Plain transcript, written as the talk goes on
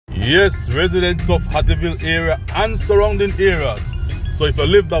Yes, residents of Hattiville area and surrounding areas. So if you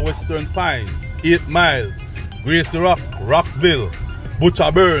live the Western Pines, 8 Miles, Gracie Rock, Rockville, Butcher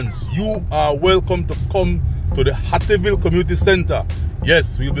Burns, you are welcome to come to the Hattiville Community Center.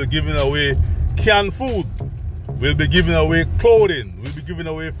 Yes, we'll be giving away canned food. We'll be giving away clothing. We'll be giving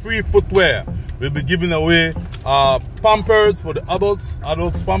away free footwear. We'll be giving away Pampers for the adults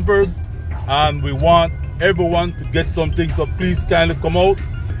Pampers. And we want everyone to get something, so please kindly come out.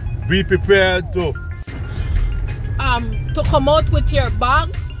 Be prepared to come out with your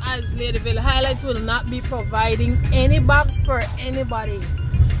bags, as Ladyville Highlights will not be providing any bags for anybody.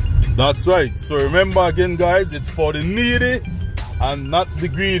 That's right. So remember again, guys, it's for the needy and not the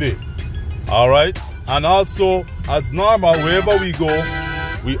greedy. All right. And also, as normal, wherever we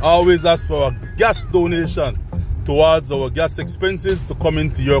go, we always ask for a gas donation towards our gas expenses to come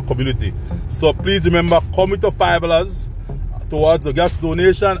into your community. So please remember, come with the $5 towards the gas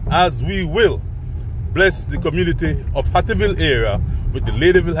donation, as we will bless the community of Hattiville area with the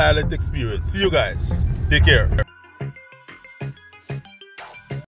Ladyville Highlight experience. See you guys. Take care.